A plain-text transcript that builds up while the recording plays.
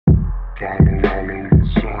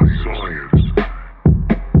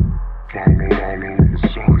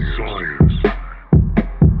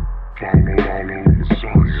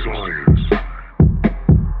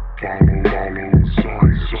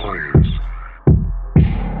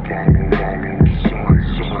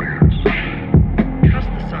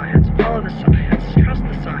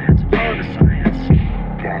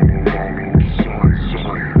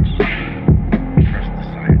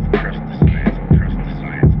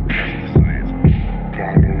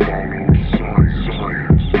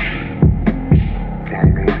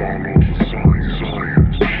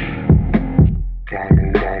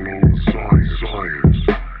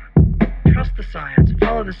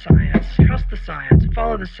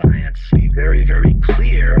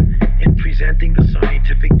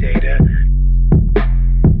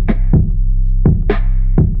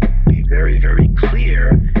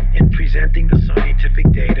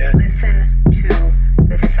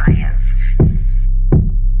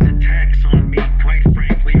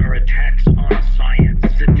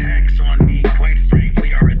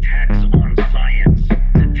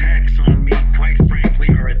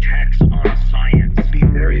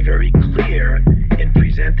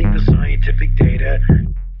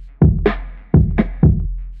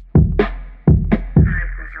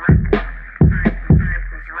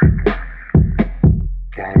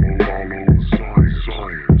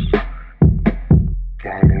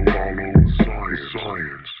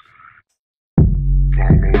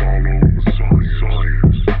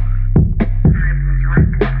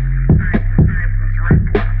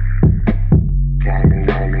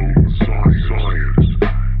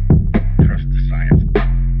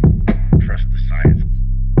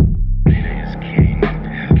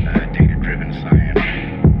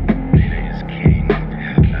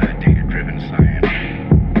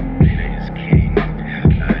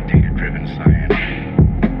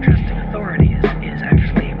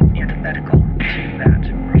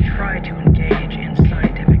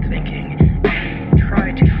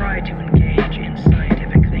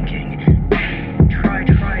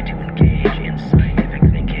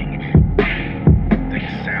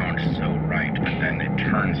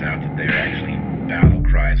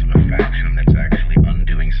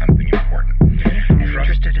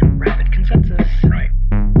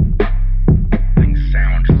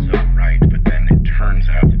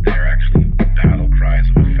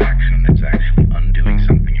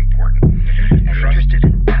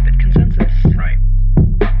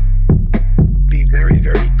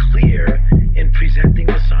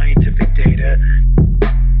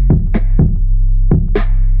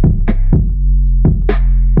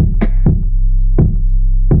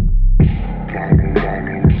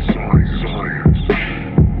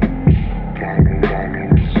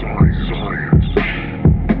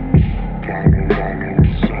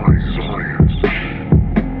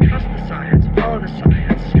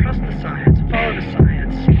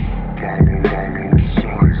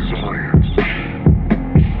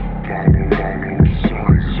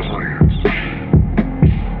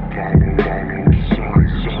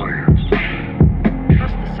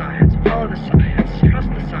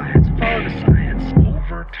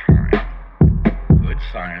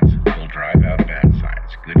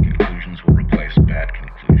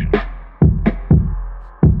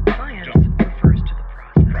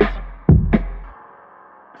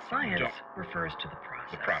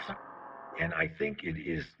And I think it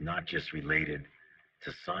is not just related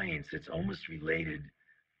to science, it's almost related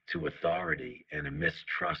to authority and a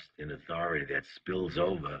mistrust in authority that spills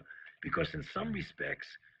over because in some respects,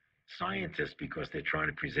 scientists, because they're trying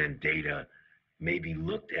to present data, may be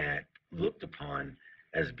looked upon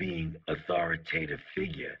as being authoritative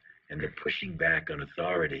figure. And the pushing back on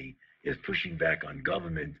authority is pushing back on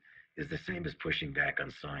government is the same as pushing back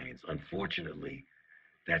on science. Unfortunately,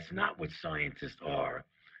 that's not what scientists are.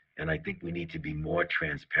 And I think we need to be more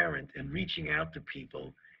transparent in reaching out to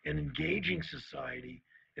people and engaging society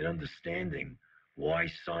in understanding why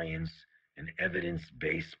science and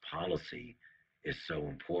evidence-based policy is so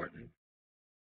important.